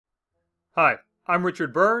Hi, I'm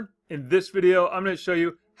Richard Byrne. In this video, I'm going to show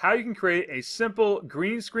you how you can create a simple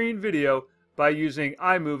green screen video by using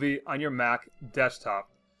iMovie on your Mac desktop.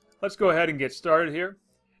 Let's go ahead and get started here.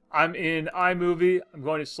 I'm in iMovie. I'm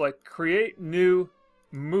going to select Create New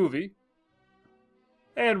Movie.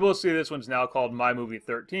 And we'll see this one's now called My Movie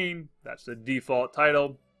 13. That's the default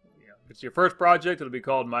title. If it's your first project, it'll be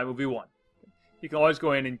called My Movie 1. You can always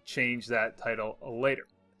go in and change that title later.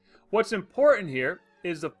 What's important here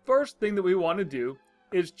is the first thing that we want to do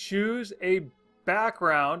is choose a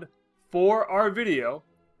background for our video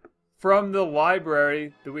from the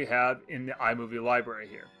library that we have in the iMovie library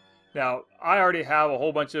here. Now, I already have a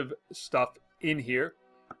whole bunch of stuff in here.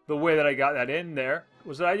 The way that I got that in there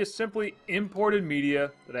was that I just simply imported media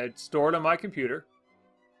that I had stored on my computer.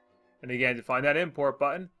 And again, to find that import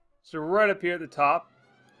button, so right up here at the top.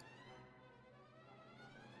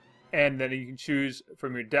 And then you can choose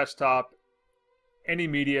from your desktop any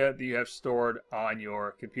media that you have stored on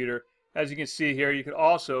your computer. As you can see here, you can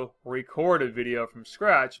also record a video from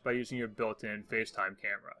scratch by using your built-in FaceTime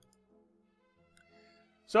camera.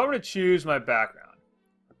 So I'm going to choose my background.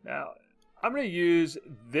 Now, I'm going to use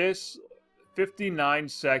this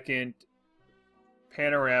 59-second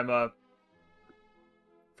panorama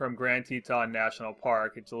from Grand Teton National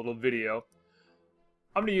Park. It's a little video.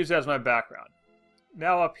 I'm going to use that as my background.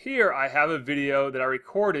 Now up here, I have a video that I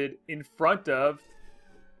recorded in front of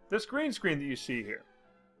this green screen that you see here.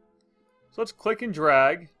 So let's click and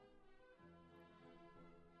drag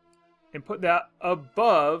and put that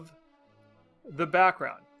above the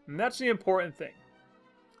background. And that's the important thing.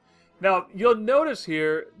 Now, you'll notice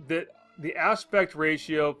here that the aspect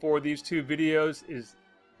ratio for these two videos is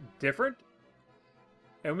different,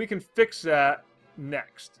 and we can fix that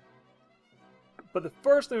next. But the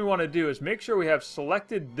first thing we want to do is make sure we have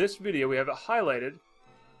selected this video, we have it highlighted,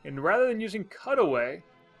 and rather than using cutaway,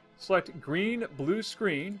 select green blue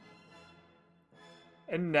screen,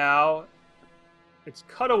 and now it's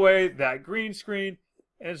cut away that green screen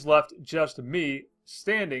and it's left just me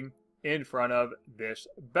standing in front of this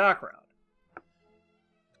background.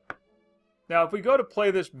 Now if we go to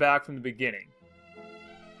play this back from the beginning,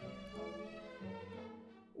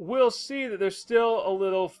 we'll see that there's still a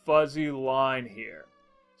little fuzzy line here.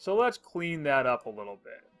 So let's clean that up a little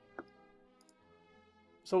bit.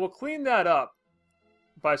 So we'll clean that up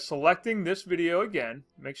by selecting this video again,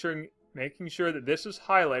 making sure that this is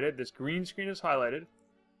highlighted, this green screen is highlighted,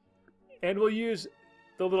 and we'll use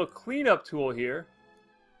the little cleanup tool here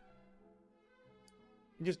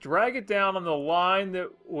and just drag it down on the line that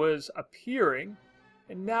was appearing,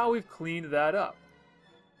 and now we've cleaned that up.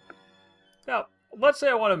 Now, let's say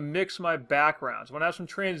I want to mix my backgrounds. I want to have some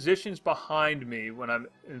transitions behind me when I'm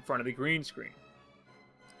in front of the green screen.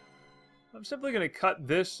 I'm simply going to cut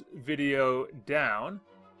this video down.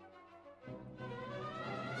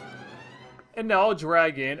 And now I'll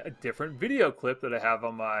drag in a different video clip that I have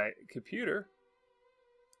on my computer.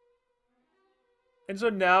 And so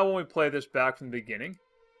now when we play this back from the beginning,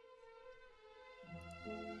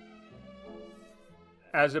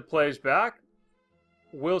 as it plays back,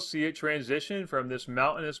 we'll see it transition from this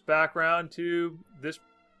mountainous background to this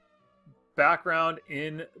background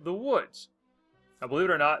in the woods. Now, believe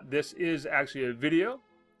it or not, this is actually a video.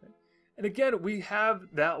 And again, we have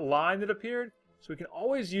that line that appeared, so we can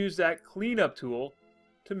always use that cleanup tool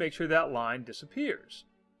to make sure that line disappears.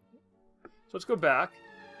 So let's go back.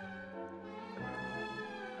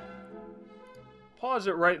 Pause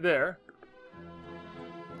it right there.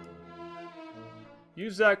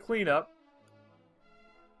 Use that cleanup.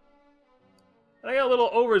 And I got a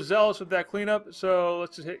little overzealous with that cleanup, so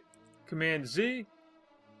let's just hit Command Z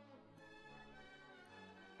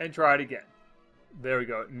and try it again. There we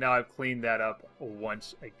go. Now I've cleaned that up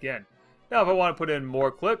once again. Now if I want to put in more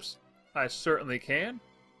clips, I certainly can.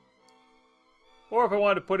 Or if I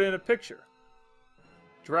wanted to put in a picture,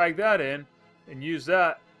 drag that in and use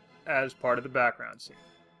that as part of the background scene.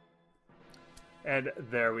 And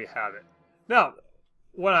there we have it. Now,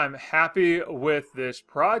 when I'm happy with this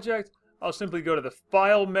project, I'll simply go to the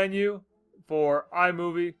File menu for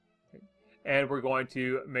iMovie, and we're going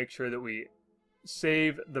to make sure that we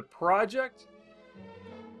save the project.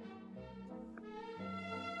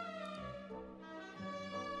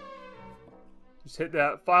 Just hit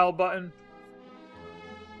that File button,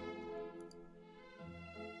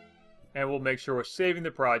 and we'll make sure we're saving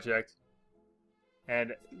the project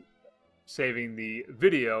and saving the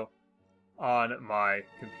video on my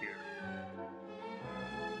computer.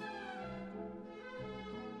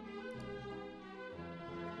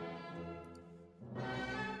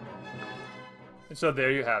 And so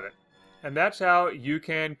there you have it. And that's how you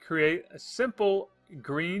can create a simple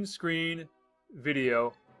green screen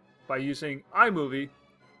video by using iMovie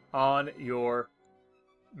on your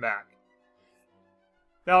Mac.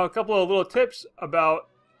 Now, a couple of little tips about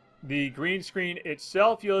the green screen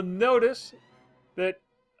itself. You'll notice that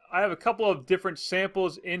I have a couple of different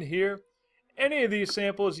samples in here. Any of these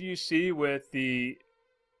samples you see with the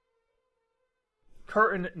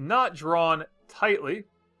curtain not drawn tightly,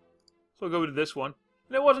 so we'll go to this one,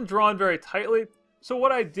 and it wasn't drawn very tightly. So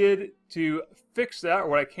what I did to fix that, or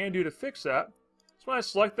what I can do to fix that, is when I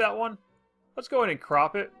select that one, let's go ahead and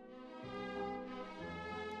crop it.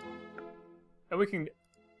 And we can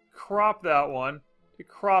crop that one to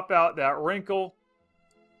crop out that wrinkle,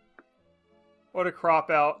 or to crop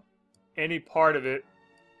out any part of it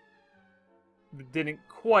that didn't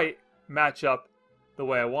quite match up the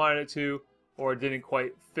way I wanted it to, or didn't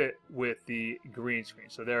quite fit with the green screen.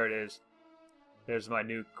 So there it is. There's my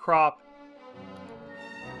new crop.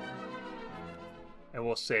 And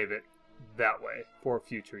we'll save it that way for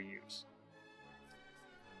future use.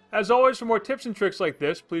 As always, for more tips and tricks like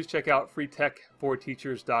this, please check out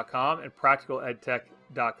freetechforteachers.com and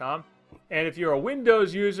practicaledtech.com. And if you're a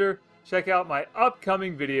Windows user, check out my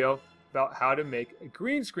upcoming video about how to make a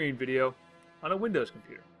green screen video on a Windows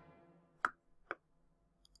computer.